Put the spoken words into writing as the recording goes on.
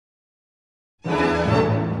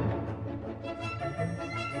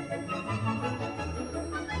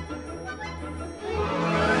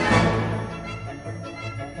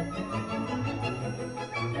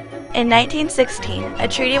In 1916, a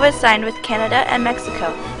treaty was signed with Canada and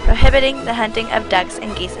Mexico prohibiting the hunting of ducks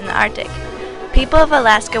and geese in the Arctic. People of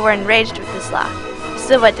Alaska were enraged with this law.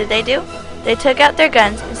 So what did they do? They took out their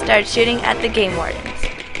guns and started shooting at the game wardens.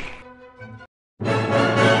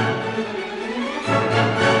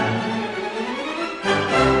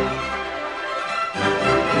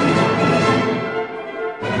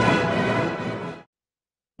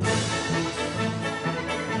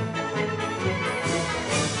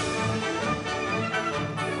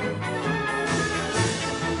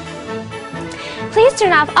 Please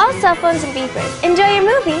turn off all cell phones and beepers. Enjoy your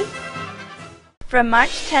movie! From March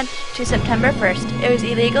 10th to September 1st, it was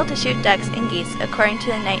illegal to shoot ducks and geese according to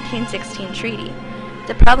the 1916 treaty.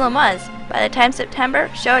 The problem was, by the time September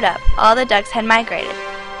showed up, all the ducks had migrated,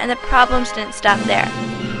 and the problems didn't stop there.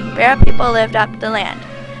 Barrow people lived off the land.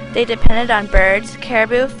 They depended on birds,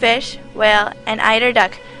 caribou, fish, whale, and eider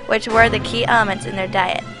duck, which were the key elements in their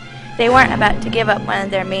diet. They weren't about to give up one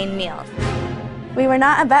of their main meals. We were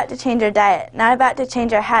not about to change our diet, not about to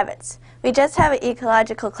change our habits. We just have an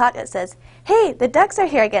ecological clock that says, "Hey, the ducks are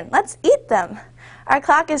here again, let's eat them." Our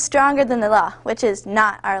clock is stronger than the law, which is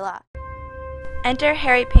not our law. Enter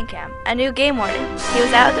Harry Pinkham, a new game warden. He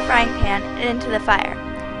was out of the frying pan and into the fire.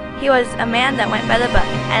 He was a man that went by the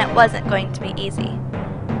book, and it wasn't going to be easy.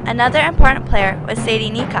 Another important player was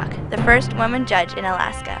Sadie Neacock, the first woman judge in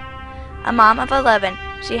Alaska. A mom of 11,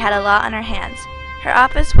 she had a law on her hands. Her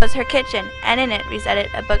office was her kitchen, and in it resided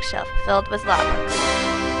a bookshelf filled with law books.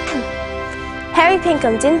 Harry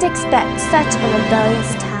Pinkham didn't expect such a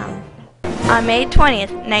rebellious town. On May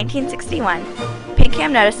 20th, 1961,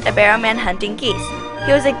 Pinkham noticed a barrow man hunting geese.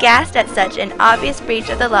 He was aghast at such an obvious breach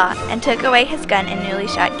of the law and took away his gun and newly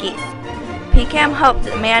shot geese. Pinkham hoped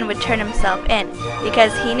the man would turn himself in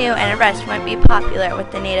because he knew an arrest wouldn't be popular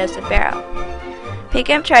with the natives of Barrow.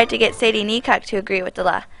 Pinkham tried to get Sadie Neacock to agree with the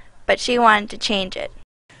law, but she wanted to change it.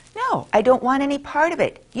 No, I don't want any part of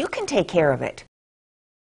it. You can take care of it.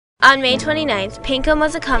 On May 29th, Pinkham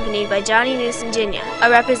was accompanied by Johnny Knutson Jr., a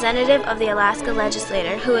representative of the Alaska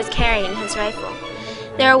legislator who was carrying his rifle.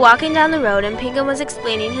 They were walking down the road and Pinkham was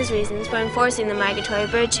explaining his reasons for enforcing the Migratory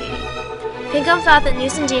Bird Treaty. Pinkham thought that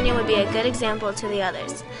Knutson Jr. would be a good example to the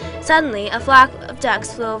others. Suddenly, a flock of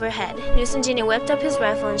ducks flew overhead. Knutson Jr. whipped up his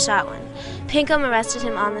rifle and shot one. Pinkham arrested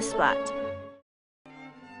him on the spot.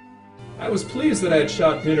 I was pleased that I had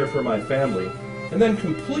shot dinner for my family, and then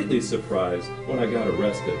completely surprised when I got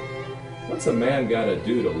arrested. What's a man gotta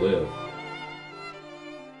do to live?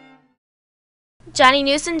 Johnny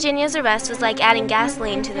Knutson Jr.'s arrest was like adding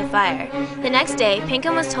gasoline to the fire. The next day,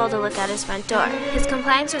 Pinkham was told to look out his front door. His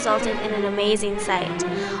compliance resulted in an amazing sight.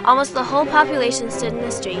 Almost the whole population stood in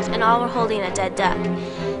the street, and all were holding a dead duck.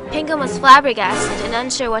 Pinkham was flabbergasted and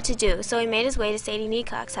unsure what to do, so he made his way to Sadie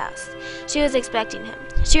Neacock's house. She was expecting him.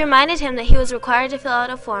 She reminded him that he was required to fill out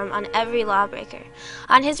a form on every lawbreaker.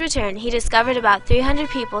 On his return, he discovered about 300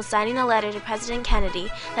 people signing a letter to President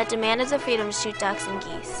Kennedy that demanded the freedom to shoot ducks and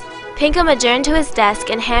geese. Pinkham adjourned to his desk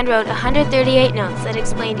and handwrote 138 notes that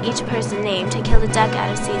explained each person named to kill a duck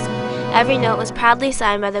out of season. Every note was proudly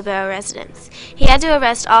signed by the Barrow residents. He had to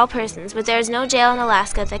arrest all persons, but there was no jail in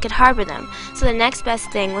Alaska that could harbor them, so the next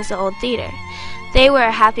best thing was the old theater. They were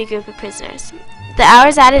a happy group of prisoners. The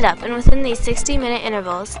hours added up, and within these 60-minute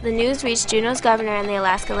intervals, the news reached Juneau's governor and the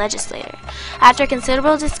Alaska legislator. After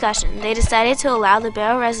considerable discussion, they decided to allow the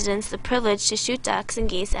Barrow residents the privilege to shoot ducks and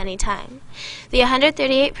geese any time. The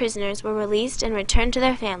 138 prisoners were released and returned to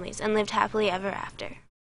their families and lived happily ever after.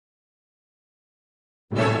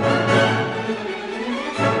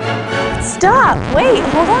 Stop! Wait,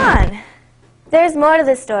 hold on! There's more to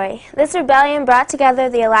this story. This rebellion brought together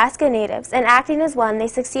the Alaska Natives, and acting as one, they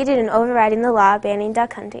succeeded in overriding the law banning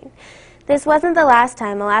duck hunting. This wasn't the last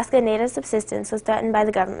time Alaska Native subsistence was threatened by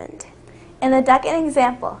the government. In the ducking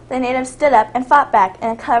example, the natives stood up and fought back in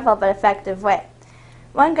a colorful but effective way.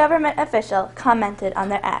 One government official commented on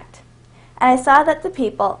their act. And I saw that the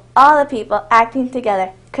people, all the people acting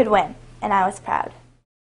together, could win, and I was proud.